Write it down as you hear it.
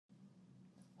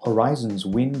Horizon's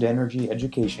Wind Energy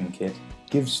Education Kit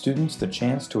gives students the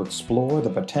chance to explore the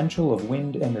potential of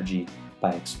wind energy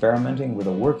by experimenting with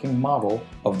a working model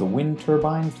of the wind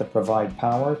turbines that provide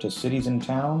power to cities and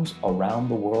towns around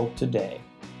the world today.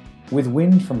 With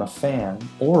wind from a fan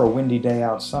or a windy day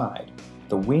outside,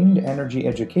 the Wind Energy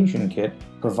Education Kit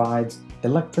provides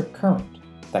electric current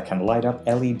that can light up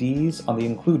LEDs on the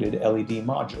included LED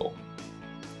module.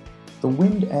 The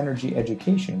Wind Energy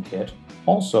Education Kit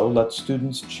also lets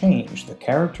students change the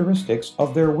characteristics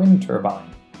of their wind turbine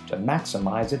to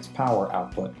maximize its power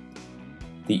output.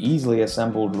 The easily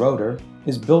assembled rotor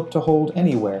is built to hold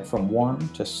anywhere from 1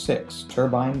 to 6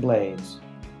 turbine blades.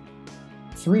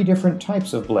 3 different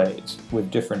types of blades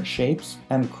with different shapes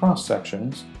and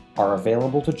cross-sections are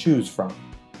available to choose from.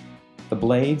 The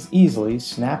blades easily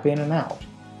snap in and out,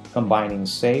 combining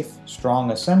safe,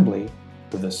 strong assembly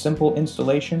with a simple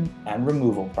installation and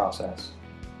removal process.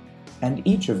 And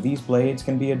each of these blades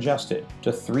can be adjusted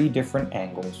to 3 different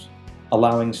angles,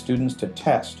 allowing students to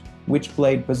test which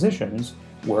blade positions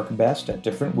work best at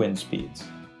different wind speeds.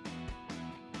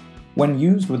 When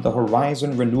used with the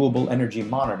Horizon Renewable Energy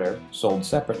Monitor, sold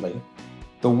separately,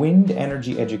 the Wind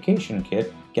Energy Education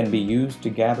Kit can be used to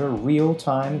gather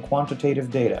real-time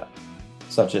quantitative data,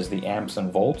 such as the amps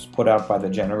and volts put out by the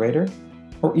generator,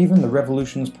 or even the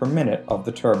revolutions per minute of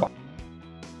the turbine.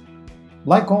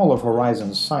 Like all of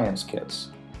Horizon's science kits,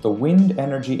 the Wind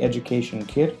Energy Education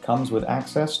Kit comes with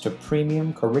access to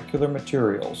premium curricular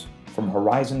materials from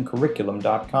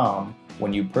horizoncurriculum.com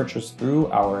when you purchase through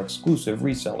our exclusive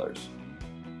resellers.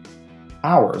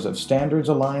 Hours of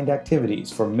standards-aligned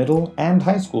activities for middle and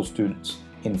high school students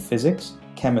in physics,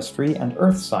 chemistry, and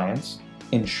earth science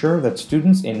ensure that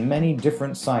students in many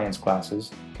different science classes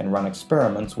can run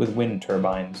experiments with wind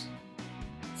turbines.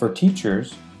 For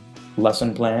teachers,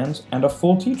 lesson plans and a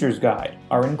full teacher's guide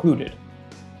are included,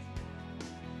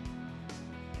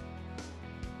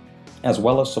 as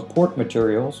well as support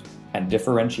materials and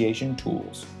differentiation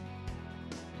tools.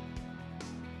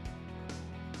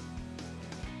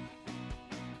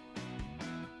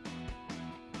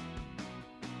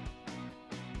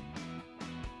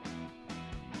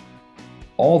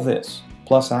 All this,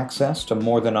 plus access to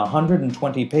more than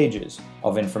 120 pages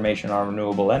of information on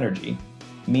renewable energy,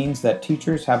 means that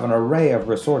teachers have an array of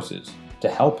resources to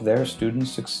help their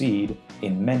students succeed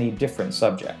in many different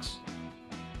subjects.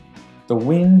 The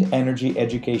Wind Energy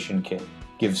Education Kit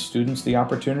gives students the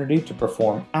opportunity to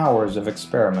perform hours of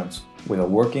experiments with a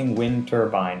working wind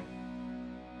turbine.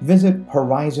 Visit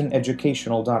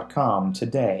horizoneducational.com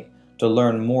today to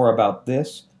learn more about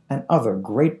this and other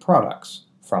great products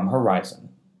from Horizon.